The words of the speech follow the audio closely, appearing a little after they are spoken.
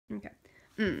Okay.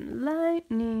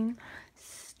 Lightning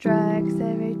strikes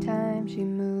every time she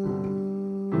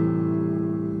moves.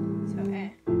 So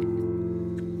A.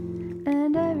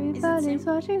 And everybody's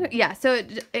watching her. Yeah, so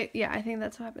yeah, I think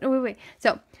that's what happened. Oh, wait.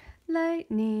 So,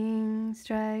 lightning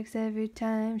strikes every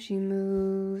time she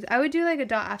moves. I would do like a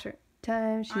dot after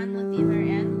time she On moves. with the other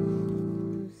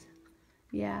N.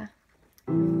 Yeah.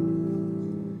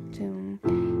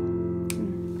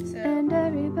 So, And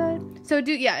everybody. So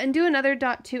do another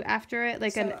dot too after it,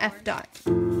 like an F orange. dot.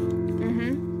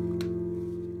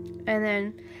 And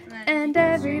then and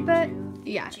everybody. to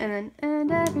Yeah, G. and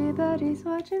everybody's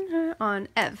watching her on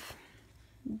F.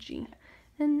 G.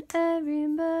 And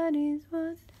everybody's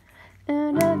watching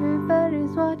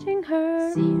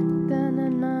her. C.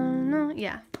 Da-na-na-na.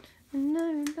 Yeah. And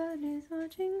everybody's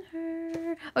watching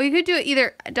her. Oh, you could do it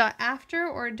either dot after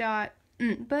or dot.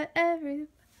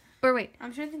 Or wait.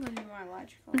 I'm trying to think of more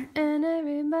logical. And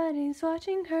everybody's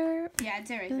watching her. Yeah, it's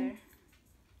it right there.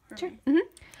 For Sure. me.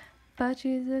 But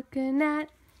she's looking at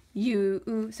you.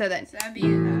 So then. So that'd be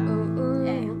You.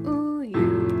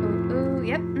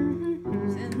 Yep.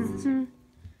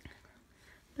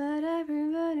 But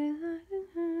everybody's watching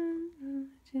her.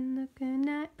 She's looking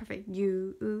at. Perfect.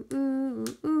 You.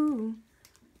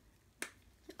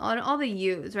 On all the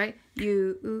U's, right?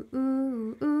 You.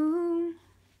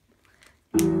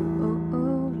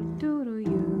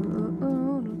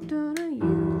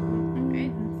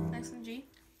 Right? Next one, G.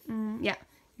 Yeah.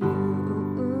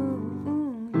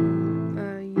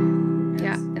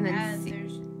 And then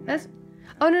C. That's.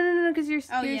 Oh no, because you're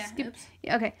skipping. Oops.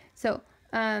 Yeah, okay, so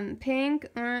pink,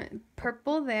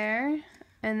 purple there,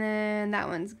 and then that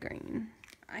one's green.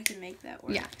 I can make that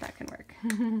work. Yeah, that can work.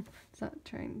 It's not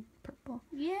turning purple.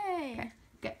 Yay. Okay,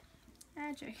 good.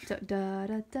 Magic. So da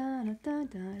da da da da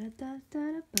da da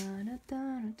da da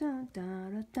da da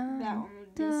da da. That one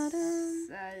would be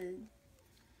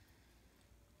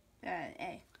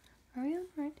A. Are we on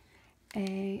right?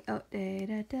 A. Oh, da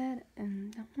da da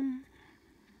and.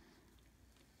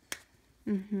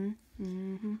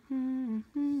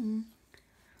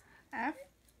 F.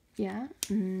 Yeah.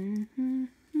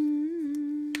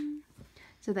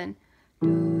 So then.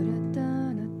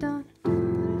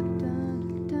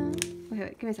 Okay,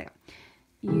 wait, give me a second.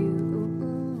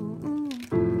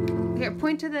 Here,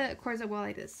 point to the chords that go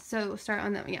like this. So start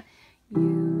on that one, yeah.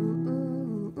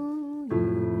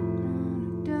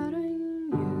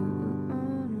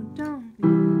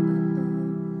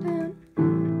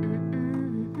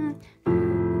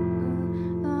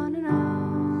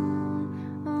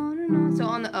 So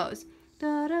on the O's.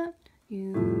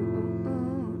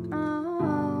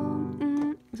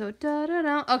 So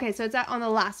da-da-da. Okay, so it's that on the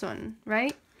last one,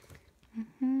 right?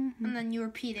 And then you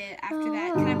repeat it after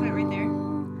that. Can I put it right there?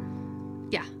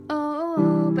 Yeah.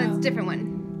 But it's a different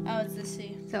one. Oh, it's the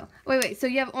C. So, wait. So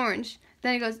you have orange.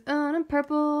 Then it goes,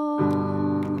 purple.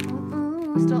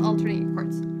 Still alternating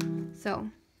chords. So,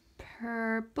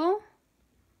 purple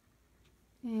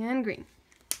and green.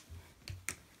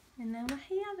 And then I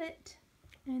have it.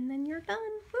 And then you're done.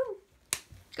 Woo!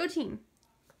 Go team.